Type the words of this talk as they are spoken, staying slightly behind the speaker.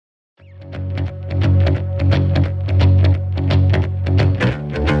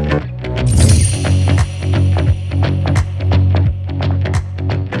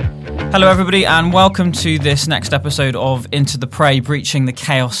Hello everybody and welcome to this next episode of Into the Prey, Breaching the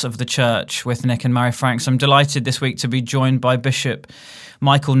Chaos of the Church with Nick and Mary Franks. I'm delighted this week to be joined by Bishop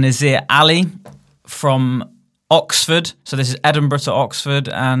Michael Nazir Ali from Oxford. So this is Edinburgh to Oxford,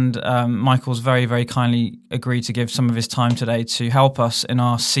 and Michael's very, very kindly agreed to give some of his time today to help us in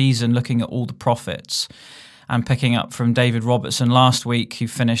our season looking at all the prophets and picking up from David Robertson last week, who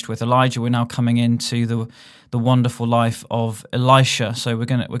finished with Elijah. We're now coming into the wonderful life of Elisha. So we're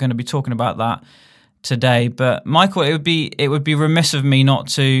gonna be talking about that today. But Michael, it would be remiss of me not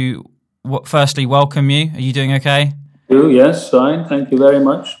to firstly welcome you. Are you doing okay? Yes, fine. Thank you very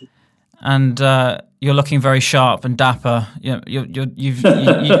much. And you're looking very sharp and dapper. You've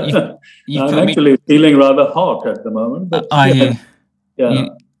I'm actually feeling rather hot at the moment. But, are you? Yeah.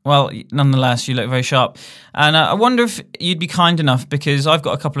 Well, nonetheless, you look very sharp. And I wonder if you'd be kind enough, because I've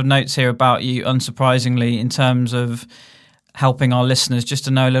got a couple of notes here about you, unsurprisingly, in terms of helping our listeners just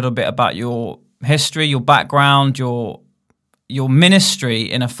to know a little bit about your history, your background, your ministry,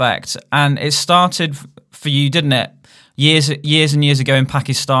 in effect. And it started for you, didn't it? Years and years ago in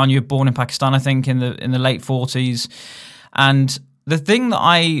Pakistan. You were born in Pakistan, I think, in the late 40s. And the thing that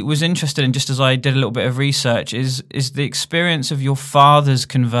I was interested in, just as I did a little bit of research, is the experience of your father's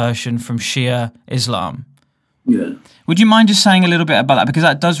conversion from Shia Islam. Yeah. Would you mind just saying a little bit about that? Because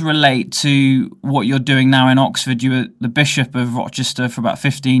that does relate to what you're doing now in Oxford. You were the Bishop of Rochester for about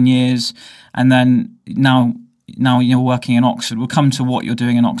 15 years, and then now you're working in Oxford. We'll come to what you're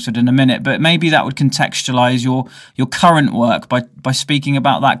doing in Oxford in a minute, but maybe that would contextualise your current work by speaking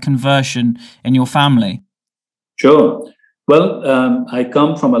about that conversion in your family. Sure. Well, I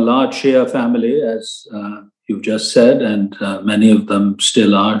come from a large Shia family, as you've just said, and many of them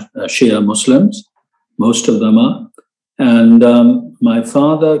still are Shia Muslims. Most of them are. And my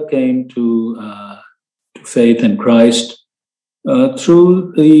father came to faith in Christ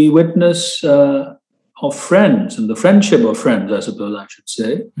through the witness of friends and the friendship of friends, I suppose I should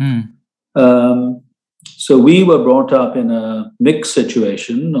say. So we were brought up in a mixed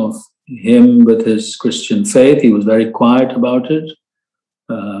situation of him with his Christian faith. He was very quiet about it,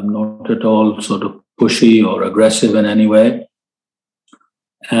 not at all sort of pushy or aggressive in any way.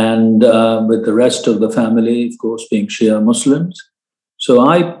 And with the rest of the family, of course, being Shia Muslims. So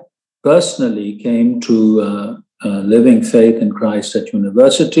I personally came to living faith in Christ at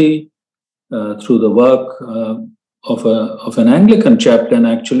university through the work of an Anglican chaplain,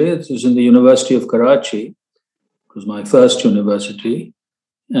 actually. It was in the University of Karachi. It was my first university.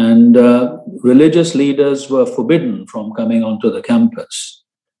 And religious leaders were forbidden from coming onto the campus.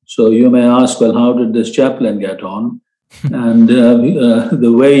 So you may ask, well, how did this chaplain get on? And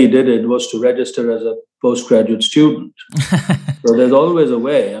the way he did it was to register as a postgraduate student. So there's always a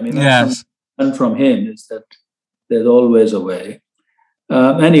way. I mean, that's yes. From him is that there's always a way.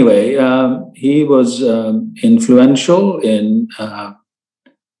 Anyway, he was influential in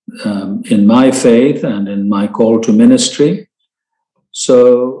my faith and in my call to ministry.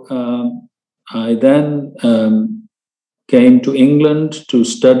 So I then came to England to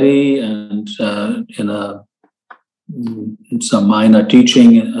study and in some minor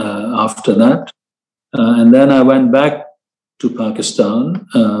teaching after that. And then I went back to Pakistan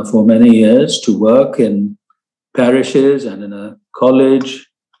for many years to work in parishes and in a college.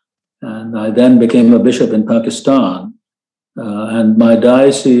 And I then became a bishop in Pakistan. And my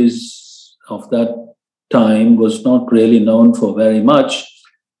diocese of that time was not really known for very much,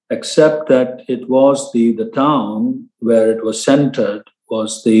 except that it was the town where it was centered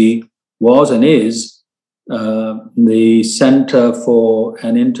was and is the center for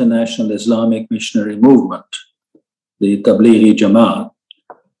an international Islamic missionary movement, the Tablighi Jamaat.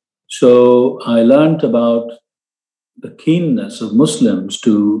 So I learned about the keenness of Muslims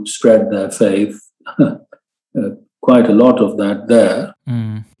to spread their faith, quite a lot of that there.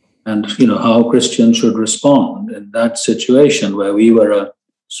 And, how Christians should respond in that situation where we were a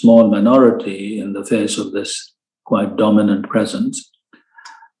small minority in the face of this quite dominant presence.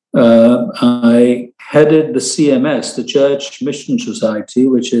 I headed the CMS, the Church Mission Society,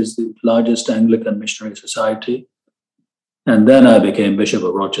 which is the largest Anglican missionary society. And then I became Bishop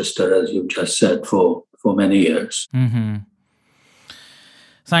of Rochester, as you've just said, for many years. Mm-hmm.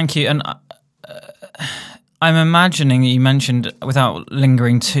 Thank you. And I'm imagining that you mentioned, without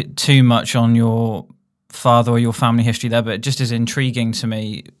lingering too much on your father or your family history there, but it just is intriguing to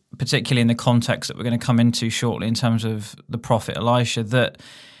me, particularly in the context that we're going to come into shortly in terms of the prophet Elisha, that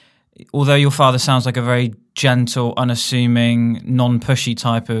although your father sounds like a very gentle, unassuming, non-pushy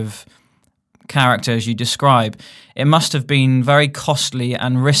type of character as you describe, it must have been very costly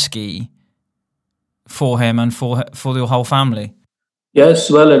and risky for him and for your whole family.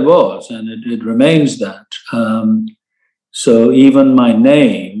 Yes, well, it was, and it remains that. So even my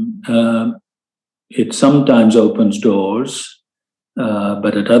name, it sometimes opens doors,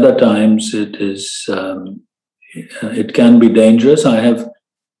 but at other times it can be dangerous. I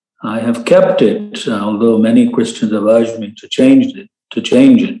have kept it, although many Christians have urged me to change it,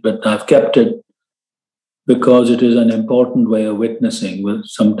 but I've kept it because it is an important way of witnessing,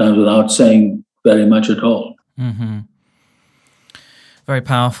 sometimes without saying very much at all. Mm-hmm. Very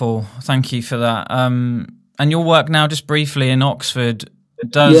powerful. Thank you for that. And your work now, just briefly in Oxford,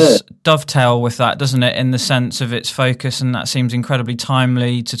 does dovetail with that, doesn't it, in the sense of its focus, and that seems incredibly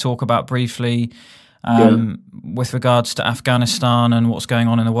timely to talk about briefly with regards to Afghanistan and what's going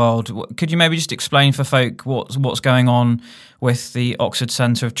on in the world. Could you maybe just explain for folk what's going on with the Oxford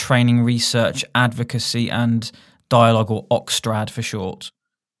Centre of Training, Research, Advocacy and Dialogue, or Oxtrad for short?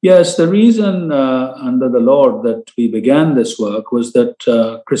 Yes, the reason under the Lord that we began this work was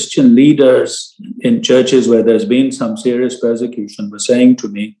that Christian leaders in churches where there's been some serious persecution were saying to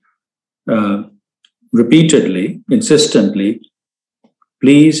me repeatedly, insistently,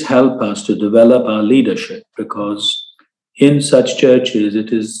 please help us to develop our leadership, because in such churches,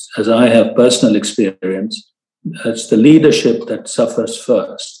 it is, as I have personal experience, it's the leadership that suffers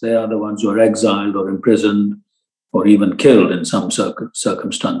first. They are the ones who are exiled or imprisoned or even killed in some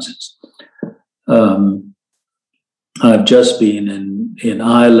circumstances. I've just been in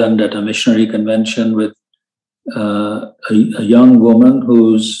Ireland at a missionary convention with a young woman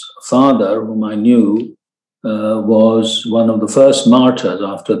whose father, whom I knew, was one of the first martyrs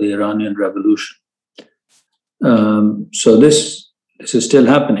after the Iranian Revolution. So this is still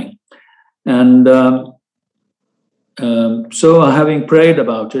happening. And so having prayed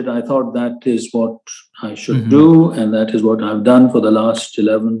about it, I thought that is what I should do, and that is what I've done for the last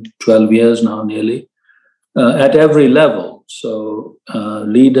 11, 12 years now nearly, at every level. So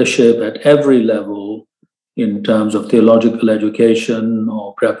leadership at every level in terms of theological education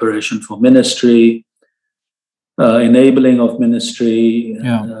or preparation for ministry, enabling of ministry,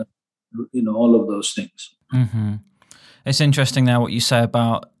 all of those things. Mm-hmm. It's interesting now what you say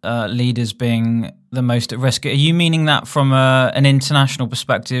about leaders being the most at risk. Are you meaning that from an international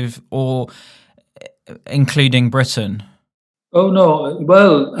perspective, or including Britain? Oh, no.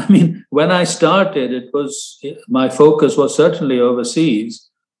 Well, I mean, when I started, my focus was certainly overseas.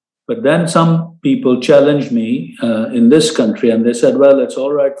 But then some people challenged me in this country, and they said, well, it's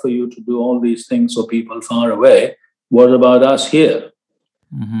all right for you to do all these things for people far away. What about us here?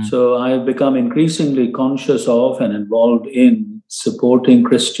 Mm-hmm. So I've become increasingly conscious of and involved in supporting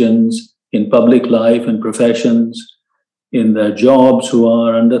Christians in public life and professions, in their jobs, who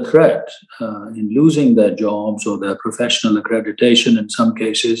are under threat, in losing their jobs or their professional accreditation in some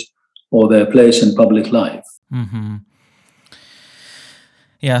cases, or their place in public life. Mm-hmm.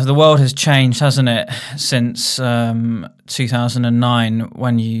 Yeah, the world has changed, hasn't it, since 2009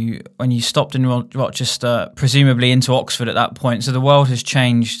 when you stopped in Rochester, presumably into Oxford at that point. So the world has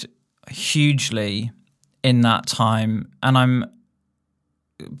changed hugely in that time, and I'm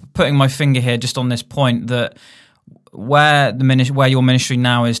putting my finger here just on this point that where your ministry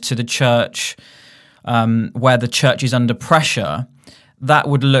now is to the church, where the church is under pressure, that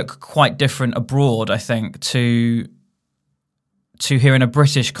would look quite different abroad, I think, to here in a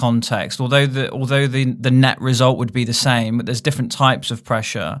British context, although the net result would be the same, but there's different types of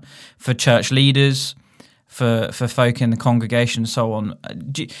pressure for church leaders, for folk in the congregation, and so on.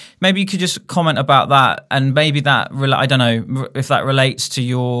 Maybe you could just comment about that, and maybe that I don't know if that relates to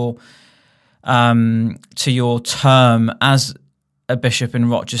your term as a bishop in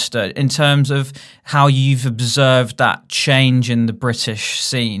Rochester, in terms of how you've observed that change in the British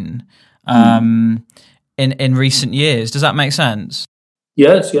scene. In recent years. Does that make sense?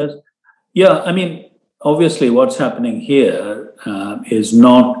 Yes. Yeah, I mean, obviously what's happening here is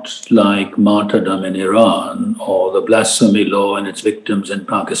not like martyrdom in Iran or the blasphemy law and its victims in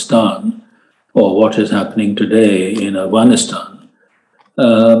Pakistan, or what is happening today in Afghanistan.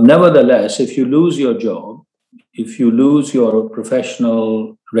 Nevertheless, if you lose your job, if you lose your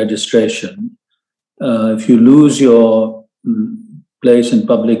professional registration, if you lose your place in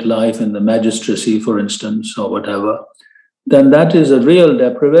public life, in the magistracy, for instance, or whatever, then that is a real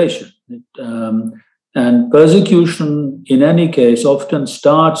deprivation. And persecution, in any case, often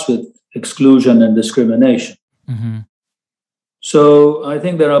starts with exclusion and discrimination. Mm-hmm. So I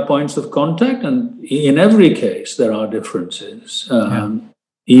think there are points of contact, and in every case, there are differences,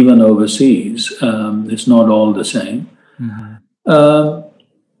 even overseas. It's not all the same. Mm-hmm.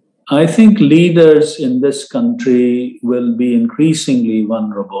 I think leaders in this country will be increasingly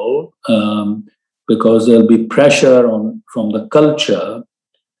vulnerable because there'll be pressure from the culture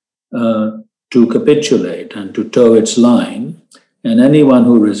to capitulate and to toe its line, and anyone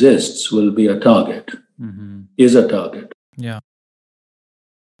who resists will be a target, is a target. Yeah.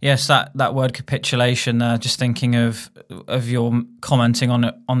 Yes, that word capitulation. Just thinking of your commenting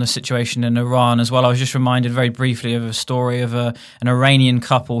on the situation in Iran as well. I was just reminded very briefly of a story of an Iranian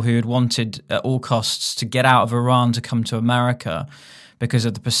couple who had wanted at all costs to get out of Iran to come to America because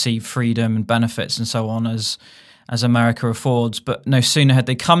of the perceived freedom and benefits and so on as America affords. But no sooner had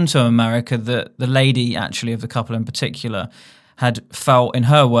they come to America, the lady actually of the couple in particular had felt, in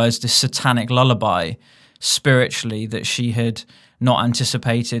her words, this satanic lullaby spiritually that she had not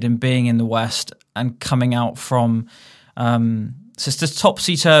anticipated in being in the West and coming out from so it's this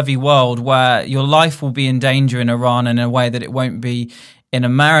topsy-turvy world where your life will be in danger in Iran in a way that it won't be in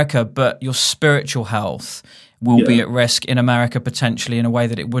America, but your spiritual health will be at risk in America potentially in a way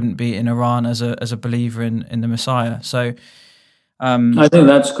that it wouldn't be in Iran as a believer in the Messiah. So I think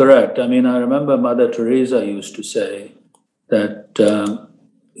that's correct. I mean, I remember Mother Teresa used to say that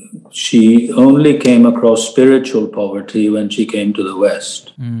she only came across spiritual poverty when she came to the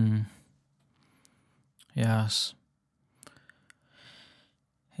West. Yes.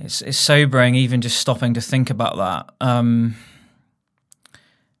 It's sobering even just stopping to think about that.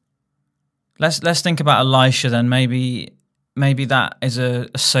 Let's think about Elisha then. Maybe that is a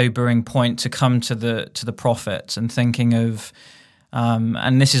sobering point to come to the prophets and thinking of,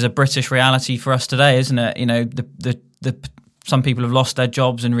 and this is a British reality for us today, isn't it? You know, the some people have lost their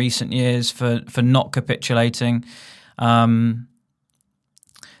jobs in recent years for not capitulating.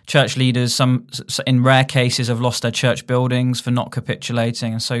 Church leaders, some in rare cases, have lost their church buildings for not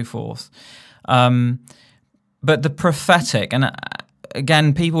capitulating and so forth. But the prophetic, and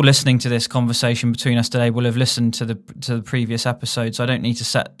again, people listening to this conversation between us today will have listened to the previous episode, so I don't need to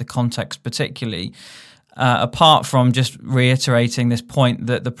set the context particularly. Apart from just reiterating this point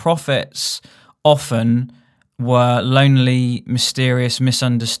that the prophets often were lonely, mysterious,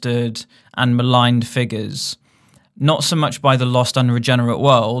 misunderstood, and maligned figures, not so much by the lost, unregenerate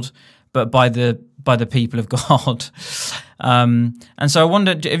world, but by the people of God. And so I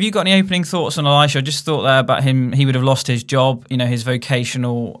wondered, have you got any opening thoughts on Elisha? I just thought there about him. He would have lost his job, his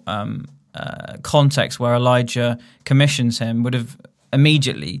vocational context where Elijah commissions him would have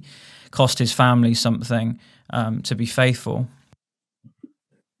immediately cost his family something to be faithful.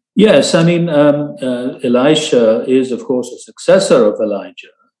 Yes, I mean, Elisha is, of course, a successor of Elijah.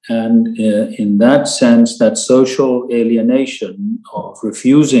 And in that sense, that social alienation of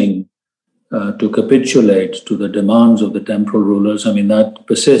refusing to capitulate to the demands of the temporal rulers, I mean, that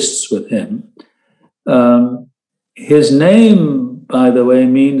persists with him. His name, by the way,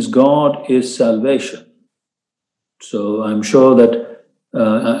 means God is salvation. So I'm sure that,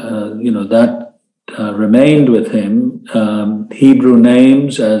 that remained with him. Hebrew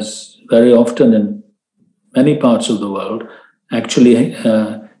names, as very often in many parts of the world, actually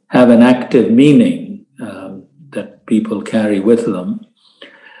have an active meaning that people carry with them.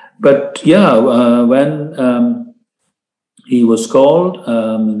 But when he was called,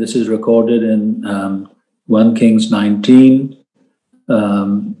 this is recorded in 1 Kings 19,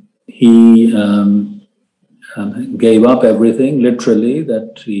 he gave up everything, literally,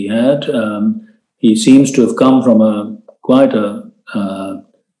 that he had. He seems to have come from quite a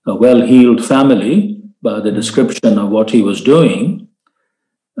well-heeled family by the description of what he was doing.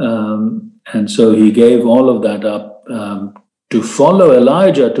 And so he gave all of that up to follow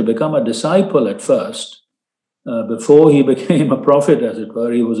Elijah, to become a disciple at first. Before he became a prophet, as it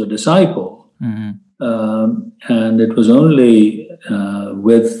were, he was a disciple. And it was only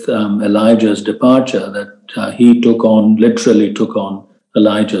with Elijah's departure that he literally took on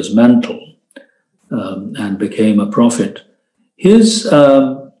Elijah's mantle and became a prophet. His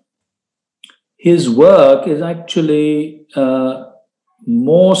work is actually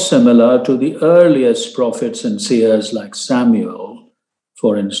more similar to the earliest prophets and seers like Samuel,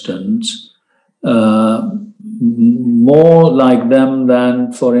 for instance, more like them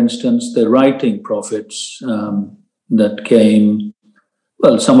than, for instance, the writing prophets that came.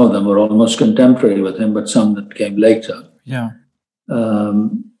 Well, some of them were almost contemporary with him, but some that came later. Yeah.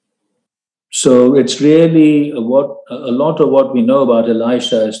 So it's really a lot of what we know about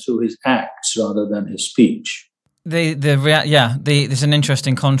Elisha is through his acts rather than his speech. There's an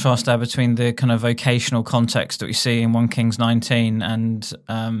interesting contrast there between the kind of vocational context that we see in 1 Kings 19 and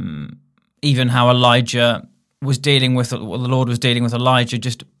even how Elijah was dealing with what the Lord was dealing with Elijah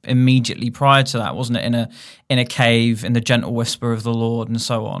just immediately prior to that, wasn't it? In a cave, in the gentle whisper of the Lord, and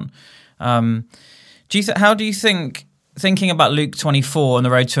so on. How do you think thinking about Luke 24 and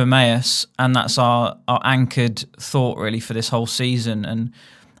the road to Emmaus, and that's our anchored thought really for this whole season. And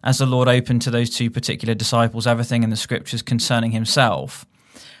as the Lord opened to those two particular disciples everything in the scriptures concerning himself,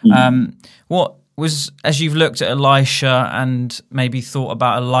 what was, as you've looked at Elisha and maybe thought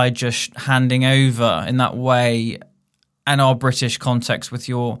about Elijah handing over in that way, and our British context with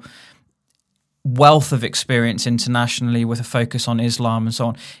your wealth of experience internationally with a focus on Islam and so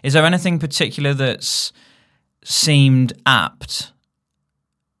on, is there anything particular that's seemed apt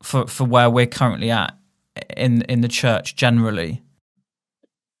for where we're currently at in the church generally?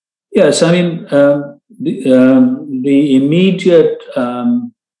 Yes, I mean, the immediate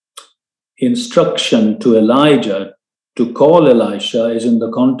instruction to Elijah to call Elisha is in the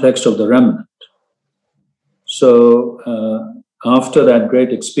context of the remnant. So after that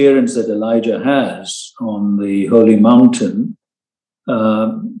great experience that Elijah has on the holy mountain,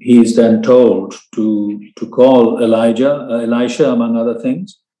 he's then told to call Elisha, among other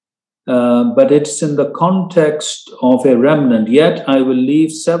things. But it's in the context of a remnant. Yet I will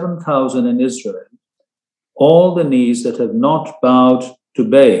leave 7,000 in Israel, all the knees that have not bowed to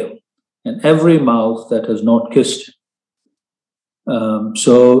Baal, and every mouth that has not kissed him.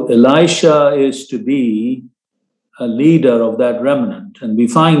 So Elisha is to be a leader of that remnant. And we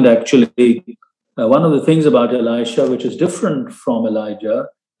find actually one of the things about Elisha, which is different from Elijah,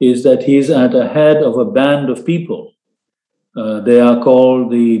 is that he's at the head of a band of people. They are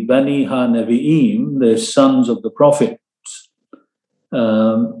called the Bani HaNevi'im, the sons of the prophets. They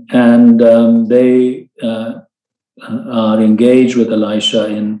are engaged with Elisha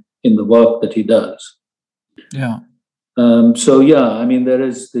in the work that he does. Yeah. I mean, there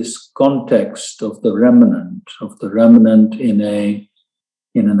is this context of the remnant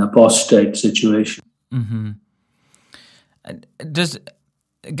in an apostate situation. Mm-hmm.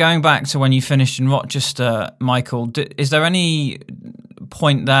 Going back to when you finished in Rochester, Michael, is there any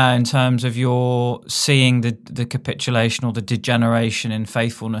point there in terms of your seeing the capitulation or the degeneration in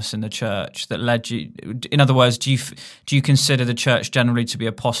faithfulness in the church that led you? In other words, do you consider the church generally to be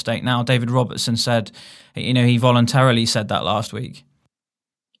apostate now? David Robertson said, he voluntarily said that last week.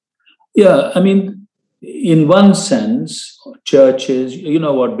 Yeah, I mean, in one sense, churches, you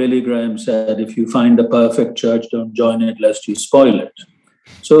know what Billy Graham said, if you find the perfect church, don't join it lest you spoil it.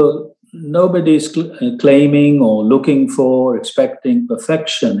 So nobody's claiming or looking for, expecting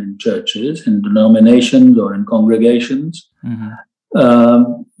perfection in churches, in denominations or in congregations,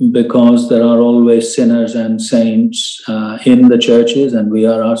 because there are always sinners and saints in the churches, and we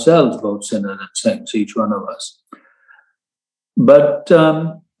are ourselves both sinners and saints, each one of us. But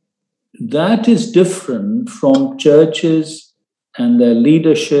that is different from churches and their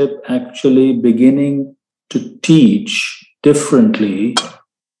leadership actually beginning to teach differently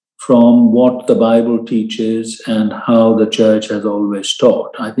from what the Bible teaches and how the church has always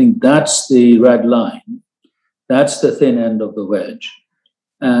taught. I think that's the red line. That's the thin end of the wedge.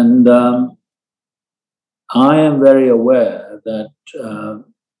 And I am very aware that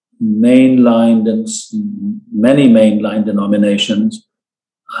many mainline denominations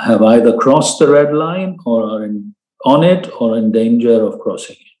have either crossed the red line or are on it or in danger of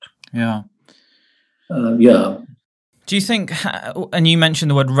crossing it. Yeah. Do you think, and you mentioned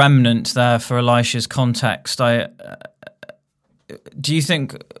the word remnant there for Elisha's context, do you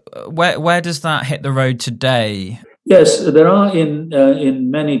think, where does that hit the road today? Yes, there are in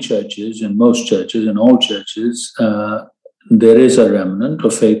many churches, in most churches, in all churches, there is a remnant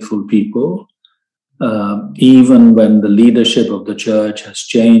of faithful people, even when the leadership of the church has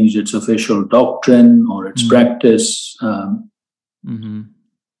changed its official doctrine or its practice,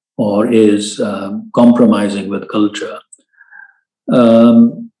 or is compromising with culture.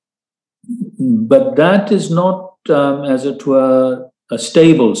 But that is not, as it were, a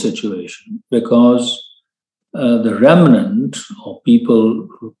stable situation, because the remnant or people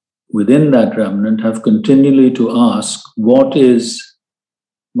within that remnant have continually to ask, what is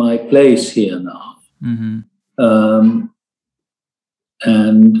my place here now?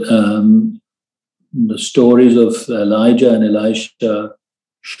 The stories of Elijah and Elisha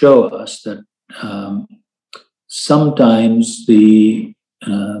show us that sometimes the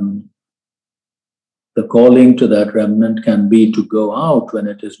calling to that remnant can be to go out when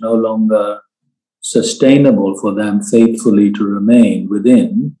it is no longer sustainable for them faithfully to remain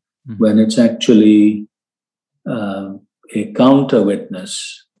within, when it's actually a counter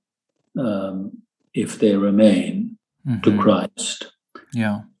witness if they remain to Christ.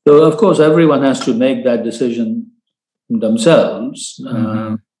 Yeah. So, of course, everyone has to make that decision themselves,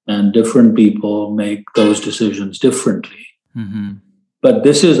 and different people make those decisions differently. But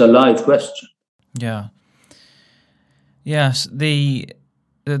this is a live question. Yeah. Yes, the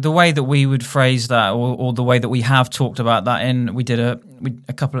way that we would phrase that, or the way that we have talked about that, we did a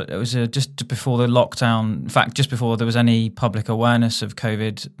couple of, it was just before the lockdown, in fact, just before there was any public awareness of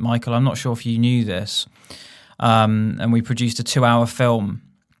COVID, Michael, I'm not sure if you knew this, and we produced a 2-hour film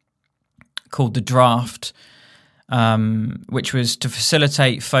called The Draft, which was to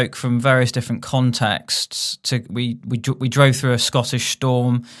facilitate folk from various different contexts. We drove through a Scottish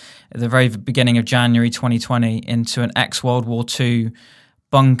storm at the very beginning of January 2020 into an ex-World War II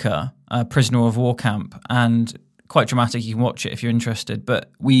bunker, a prisoner of war camp, and quite dramatic. You can watch it if you're interested. But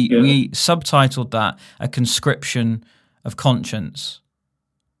we subtitled that A Conscription of Conscience,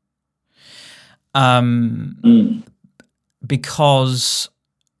 because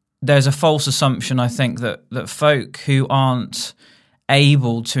there's a false assumption, I think, that folk who aren't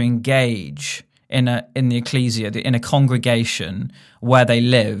able to engage in the ecclesia, in a congregation where they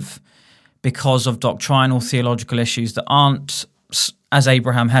live, because of doctrinal theological issues that aren't, as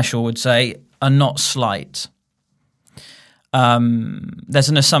Abraham Heschel would say, are not slight. There's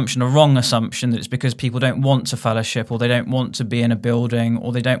an assumption, a wrong assumption, that it's because people don't want to fellowship, or they don't want to be in a building,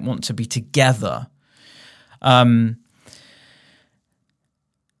 or they don't want to be together.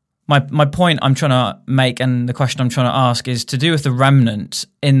 My point I'm trying to make, and the question I'm trying to ask, is to do with the remnant.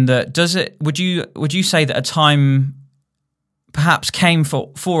 In that, would you say that a time perhaps came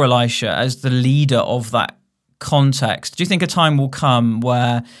for Elisha as the leader of that context? Do you think a time will come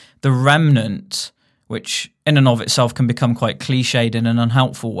where the remnant, which in and of itself can become quite cliched in an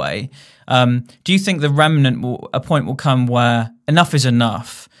unhelpful way, do you think the remnant a point will come where enough is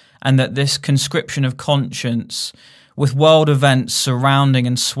enough, and that this conscription of conscience, with world events surrounding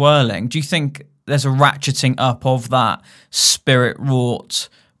and swirling, do you think there's a ratcheting up of that spirit-wrought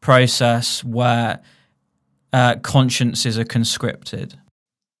process where consciences are conscripted?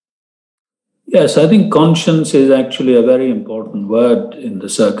 Yes, I think conscience is actually a very important word in the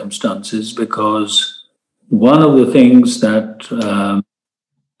circumstances, because one of the things that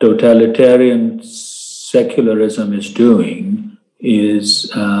totalitarian secularism is doing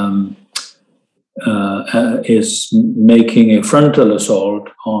is making a frontal assault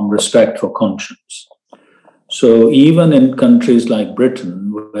on respect for conscience. So even in countries like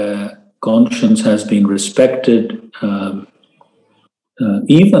Britain, where conscience has been respected,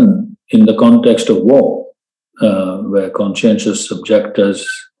 even in the context of war, where conscientious objectors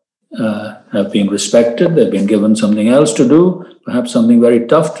have been respected, they've been given something else to do, perhaps something very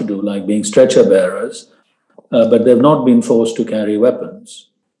tough to do, like being stretcher bearers, but they've not been forced to carry weapons.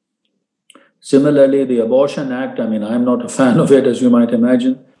 Similarly, the Abortion Act, I mean, I'm not a fan of it, as you might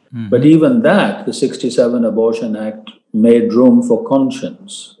imagine, but even that, the 67 Abortion Act, made room for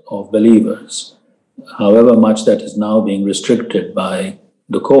conscience of believers, however much that is now being restricted by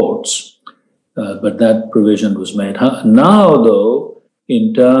the courts, but that provision was made. Now, though,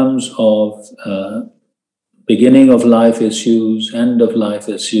 in terms of beginning of life issues, end of life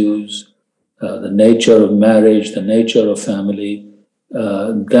issues, the nature of marriage, the nature of family,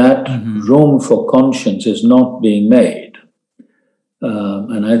 that room for conscience is not being made.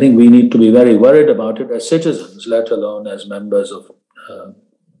 And I think we need to be very worried about it as citizens, let alone as members of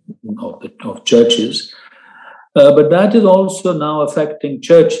churches. But that is also now affecting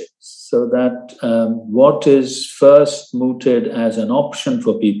churches, so that what is first mooted as an option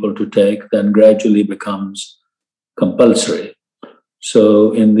for people to take then gradually becomes compulsory.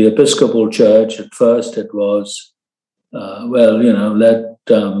 So in the Episcopal Church, at first it was, let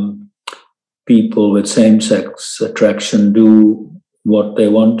people with same-sex attraction do what they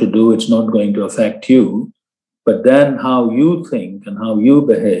want to do. It's not going to affect you. But then how you think and how you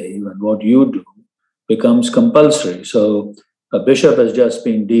behave and what you do becomes compulsory. So a bishop has just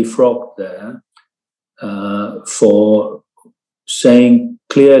been defrocked there for saying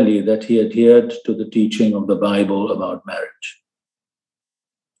clearly that he adhered to the teaching of the Bible about marriage.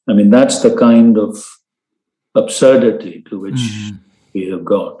 I mean, that's the kind of absurdity to which we have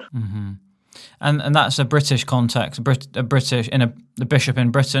got. Mm-hmm. And that's a British context, the bishop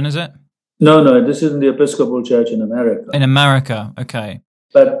in Britain, is it? No, this is in the Episcopal Church in America. In America, okay.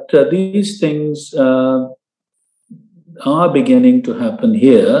 But these things are beginning to happen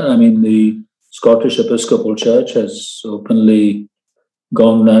here. I mean, the Scottish Episcopal Church has openly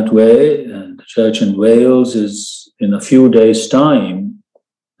gone that way, and the church in Wales is, in a few days' time,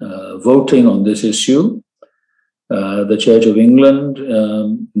 voting on this issue. The Church of England,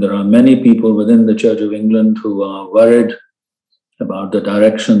 there are many people within the Church of England who are worried about the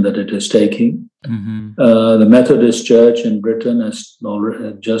direction that it is taking. The Methodist Church in Britain has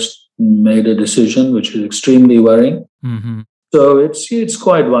just made a decision which is extremely worrying. So it's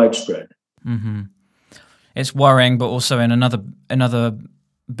quite widespread. it's worrying, but also in another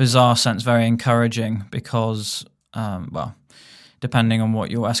bizarre sense, very encouraging because, well, depending on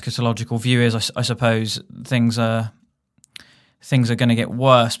what your eschatological view is, I suppose things are going to get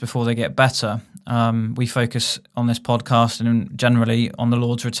worse before they get better. We focus on this podcast and generally on the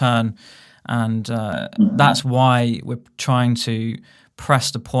Lord's return, and that's why we're trying to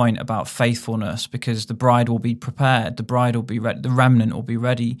press the point about faithfulness, because the bride will be prepared, the bride will be ready, the remnant will be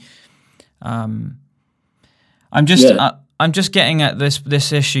ready. I'm just getting at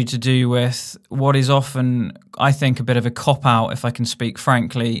this issue to do with what is often, I think, a bit of a cop-out, if I can speak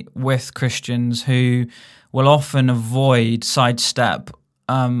frankly, with Christians who will often avoid, sidestep,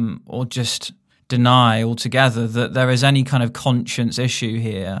 or just deny altogether that there is any kind of conscience issue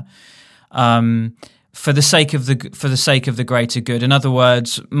here, for the sake of the greater good. In other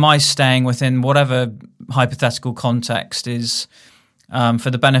words, my staying within whatever hypothetical context is for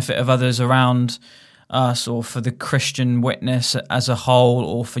the benefit of others around us, or for the Christian witness as a whole,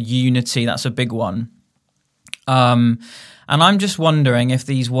 or for unity. That's a big one. And I'm just wondering if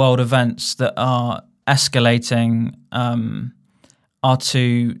these world events that are escalating are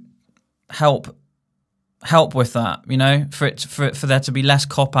to help with that, for there to be less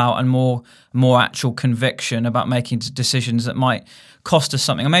cop out and more actual conviction about making decisions that might cost us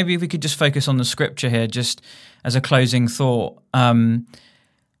something. Or maybe if we could just focus on the scripture here, just as a closing thought,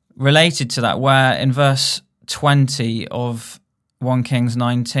 related to that, where in verse 20 of 1 Kings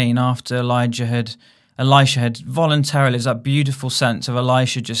 19, after Elisha had voluntarily, there's that beautiful sense of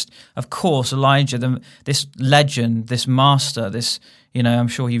Elisha Elijah, this legend, this master, this, I'm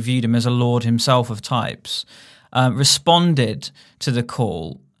sure he viewed him as a lord himself of types, responded to the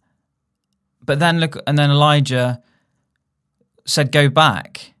call. But then Elijah said, "Go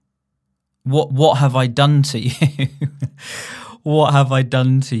back. What have I done to you?" What have I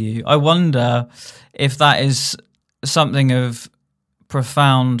done to you? I wonder if that is something of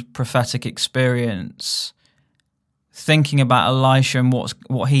profound prophetic experience, thinking about Elisha and what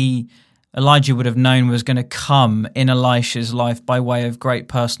Elijah would have known was going to come in Elisha's life by way of great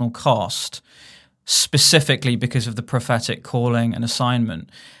personal cost, specifically because of the prophetic calling and assignment,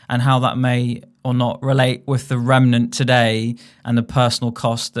 and how that may or not relate with the remnant today and the personal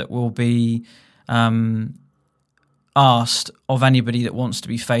cost that will be asked of anybody that wants to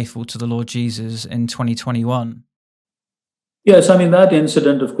be faithful to the Lord Jesus in 2021. Yes, that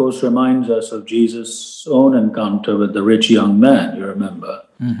incident, of course, reminds us of Jesus' own encounter with the rich young man, you remember.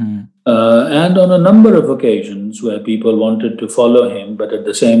 Mm-hmm. And on a number of occasions where people wanted to follow him, but at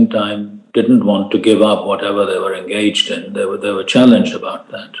the same time didn't want to give up whatever they were engaged in. They were challenged about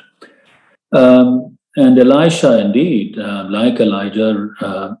that. And Elisha, indeed, like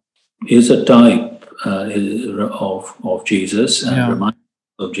Elijah, is a type of Jesus and reminds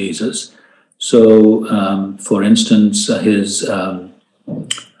of Jesus. So, for instance, his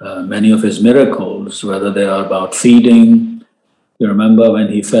many of his miracles, whether they are about feeding, you remember when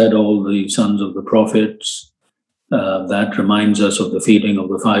he fed all the sons of the prophets, that reminds us of the feeding of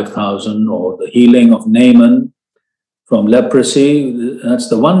the 5,000, or the healing of Naaman from leprosy. That's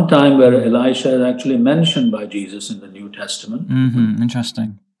the one time where Elisha is actually mentioned by Jesus in the New Testament. Mm-hmm.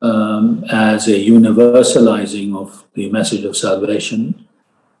 Interesting. As a universalizing of the message of salvation.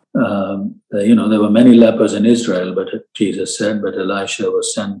 There were many lepers in Israel, but Jesus said, but Elisha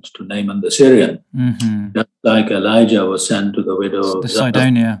was sent to Naaman the Syrian, just like Elijah was sent to the widow of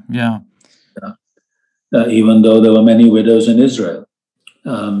Sidonia, even though there were many widows in Israel.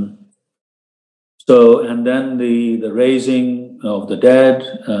 And then the raising of the dead,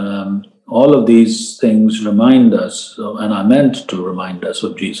 all of these things remind us, and are meant to remind us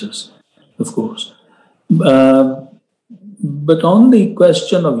of Jesus, of course. But on the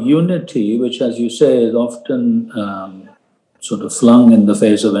question of unity, which, as you say, is often sort of flung in the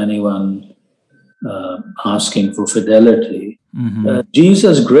face of anyone asking for fidelity,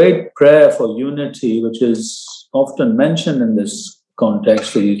 Jesus' great prayer for unity, which is often mentioned in this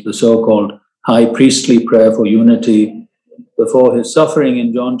context, the so-called high priestly prayer for unity before his suffering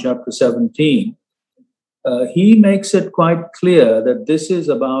in John chapter 17, he makes it quite clear that this is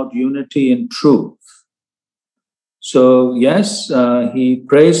about unity in truth. So, yes, he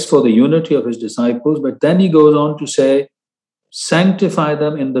prays for the unity of his disciples, but then he goes on to say, sanctify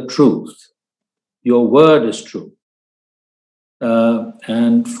them in the truth. Your word is true.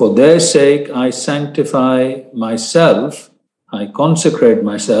 And for their sake, I sanctify myself, I consecrate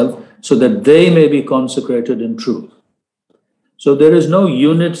myself, so that they may be consecrated in truth. So there is no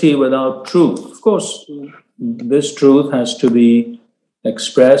unity without truth. Of course, this truth has to be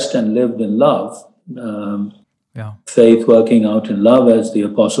expressed and lived in love. Faith working out in love, as the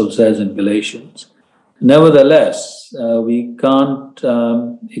apostle says in Galatians. Nevertheless, we can't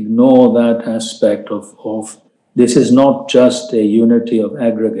ignore that aspect of this is not just a unity of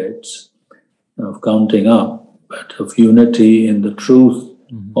aggregates, of counting up, but of unity in the truth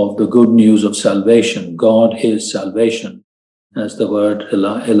of the good news of salvation. God is salvation, as the word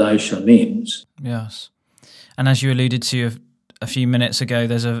Elisha means. Yes. And as you alluded to a few minutes ago,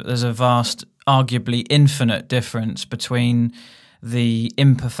 there's a vast, arguably infinite difference between the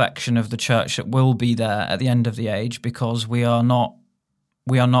imperfection of the church that will be there at the end of the age, because we are not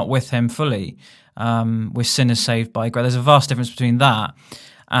with him fully. We're sinners saved by grace. There's a vast difference between that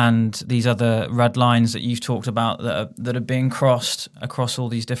and these other red lines that you've talked about that are being crossed across all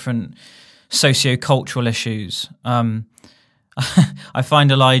these different socio-cultural issues. I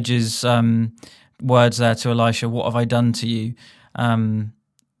find Elijah's words there to Elisha, "What have I done to you?"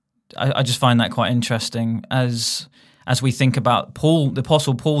 I just find that quite interesting as we think about the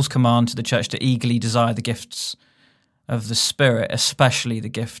Apostle Paul's command to the church to eagerly desire the gifts of the Spirit, especially the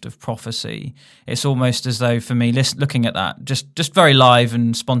gift of prophecy. It's almost as though, for me, looking at that, just very live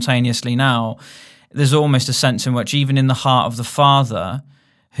and spontaneously now, there's almost a sense in which even in the heart of the Father,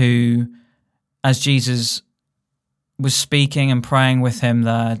 who, as Jesus was speaking and praying with him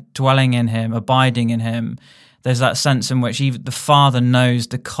there, dwelling in him, abiding in him, there's that sense in which even the Father knows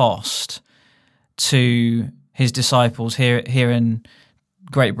the cost to his disciples here in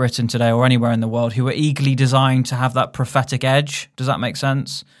Great Britain today or anywhere in the world who are eagerly desiring to have that prophetic edge. Does that make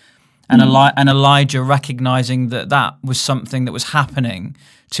sense? And Elijah recognizing that was something that was happening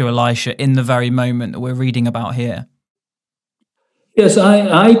to Elisha in the very moment that we're reading about here. Yes,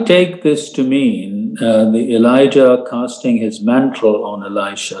 I take this to mean the Elijah casting his mantle on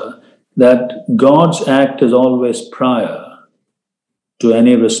Elisha, that God's act is always prior to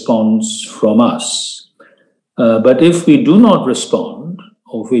any response from us. But if we do not respond,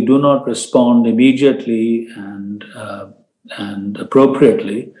 or if we do not respond immediately and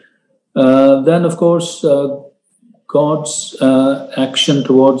appropriately, then of course God's action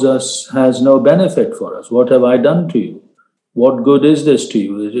towards us has no benefit for us. What have I done to you? What good is this to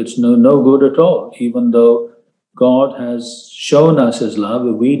you? It's no good at all. Even though God has shown us his love,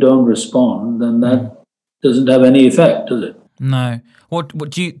 if we don't respond, then that doesn't have any effect, does it? No. What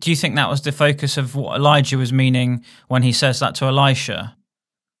do you think that was the focus of what Elijah was meaning when he says that to Elisha?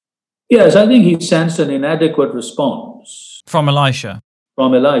 Yes, I think he sensed an inadequate response. From Elisha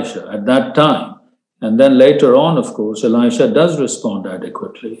At that time. And then later on, of course, Elisha does respond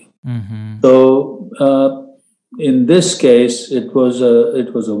adequately. Mm-hmm. So in this case, it was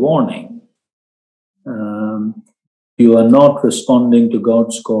a warning. You are not responding to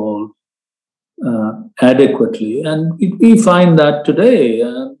God's call adequately. And we find that today,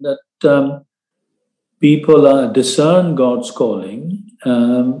 that people discern God's calling,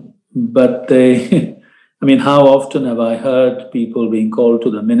 but they, how often have I heard people being called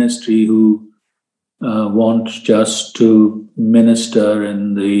to the ministry who want just to minister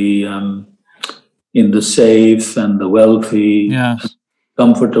in the safe and the wealthy, yes,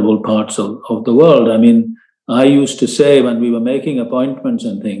 comfortable parts of the world. I used to say when we were making appointments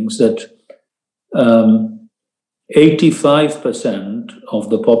and things that 85% of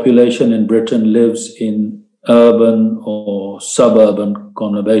the population in Britain lives in urban or suburban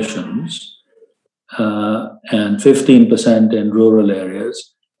conurbations, and 15% in rural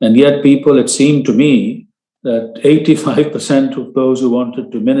areas. And yet it seemed to me that 85% of those who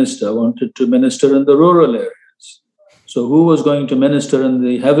wanted to minister in the rural areas. So who was going to minister in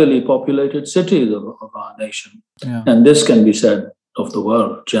the heavily populated cities of our nation? Yeah. And this can be said of the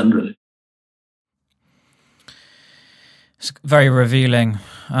world generally. It's very revealing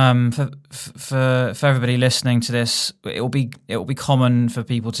for everybody listening to this. It will be common for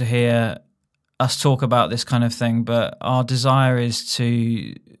people to hear us talk about this kind of thing, but our desire is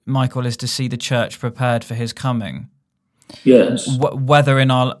to see the church prepared for his coming. Yes, whether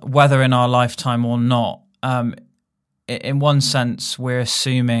in our lifetime or not. In one sense, we're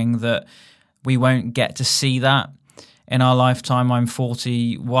assuming that we won't get to see that in our lifetime. I'm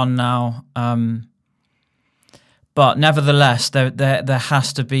 41 now. But nevertheless, there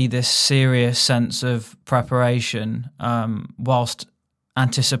has to be this serious sense of preparation whilst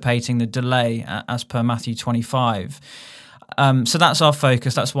anticipating the delay, as per Matthew 25. So that's our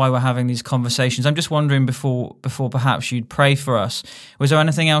focus. That's why we're having these conversations. I'm just wondering, before perhaps you'd pray for us, was there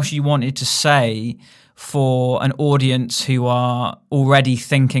anything else you wanted to say for an audience who are already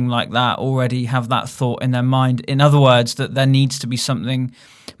thinking like that, already have that thought in their mind? In other words, that there needs to be something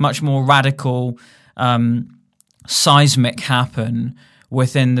much more radical, seismic happen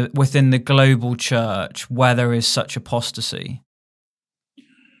within the global church where there is such apostasy.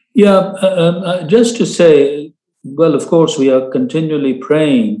 Just to say, well, of course, we are continually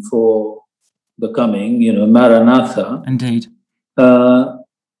praying for the coming, Maranatha. Indeed.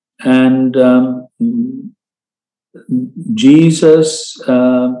 And Jesus,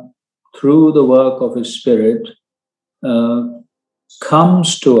 through the work of his Spirit,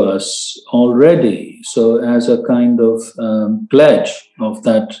 comes to us already. So as a kind of pledge of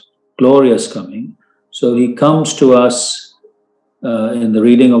that glorious coming. So he comes to us in the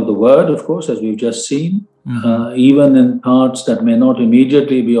reading of the word, of course, as we've just seen, even in parts that may not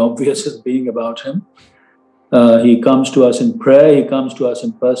immediately be obvious as being about him. He comes to us in prayer. He comes to us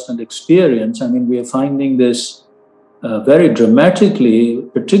in personal experience. I mean, we are finding this very dramatically,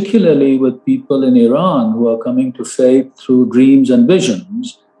 particularly with people in Iran who are coming to faith through dreams and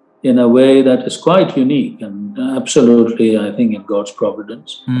visions in a way that is quite unique and absolutely, I think, in God's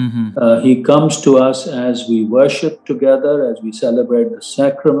providence. He comes to us as we worship together, as we celebrate the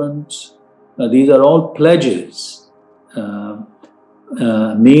sacraments. These are all pledges,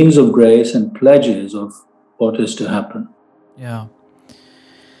 means of grace and pledges of what is to happen. Yeah.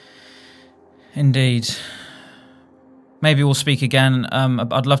 Indeed. Maybe we'll speak again.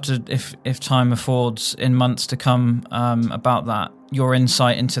 I'd love to, if time affords, in months to come, about that. Your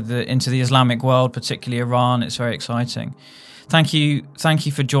insight into the Islamic world, particularly Iran. It's very exciting. Thank you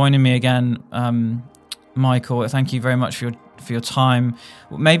for joining me again, Michael. Thank you very much for your time.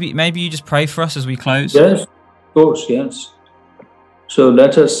 Maybe you just pray for us as we close. Yes, of course. Yes. So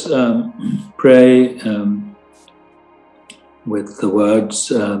let us pray with the words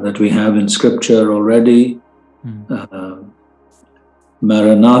that we have in Scripture already.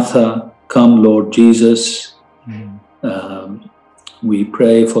 Maranatha, come Lord Jesus. We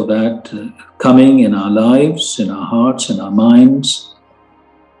pray for that coming in our lives, in our hearts, in our minds.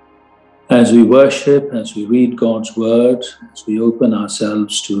 As we worship, as we read God's word, as we open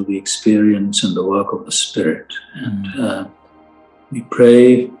ourselves to the experience and the work of the Spirit. And we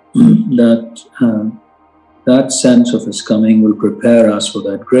pray that that sense of his coming will prepare us for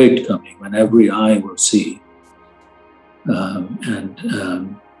that great coming when every eye will see. And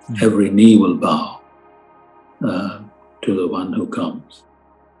every knee will bow to the one who comes.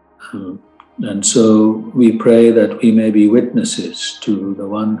 And so we pray that we may be witnesses to the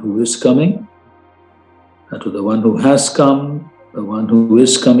one who is coming, to the one who has come, the one who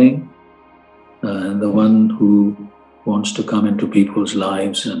is coming, and the one who wants to come into people's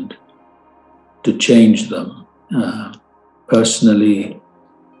lives and to change them personally,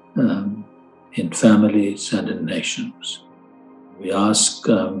 in families and in nations. We ask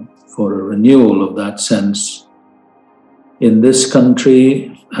for a renewal of that sense in this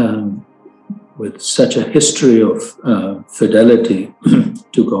country, with such a history of fidelity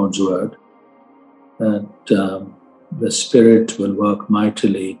to God's word, that the Spirit will work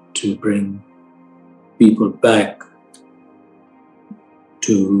mightily to bring people back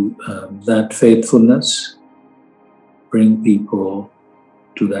to that faithfulness, bring people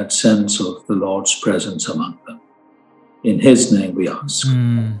to that sense of the Lord's presence among them. In his name we ask.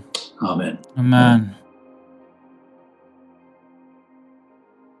 Amen. Amen.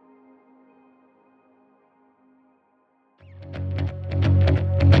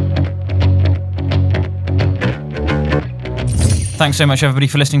 Thanks so much, everybody,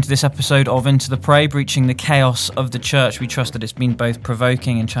 for listening to this episode of Into the Prey, breaching the chaos of the church. We trust that it's been both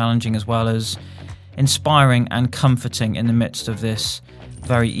provoking and challenging, as well as inspiring and comforting in the midst of this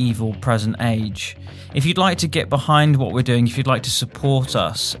very evil present age. If you'd like to get behind what we're doing, if you'd like to support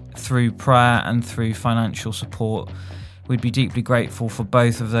us through prayer and through financial support, we'd be deeply grateful for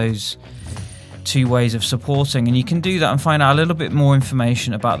both of those two ways of supporting. And you can do that and find out a little bit more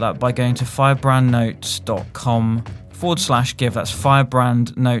information about that by going to firebrandnotes.com/give. That's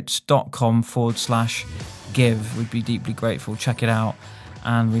firebrandnotes.com/give. We'd be deeply grateful. Check it out,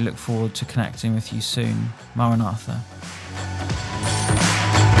 and we look forward to connecting with you soon. Maranatha.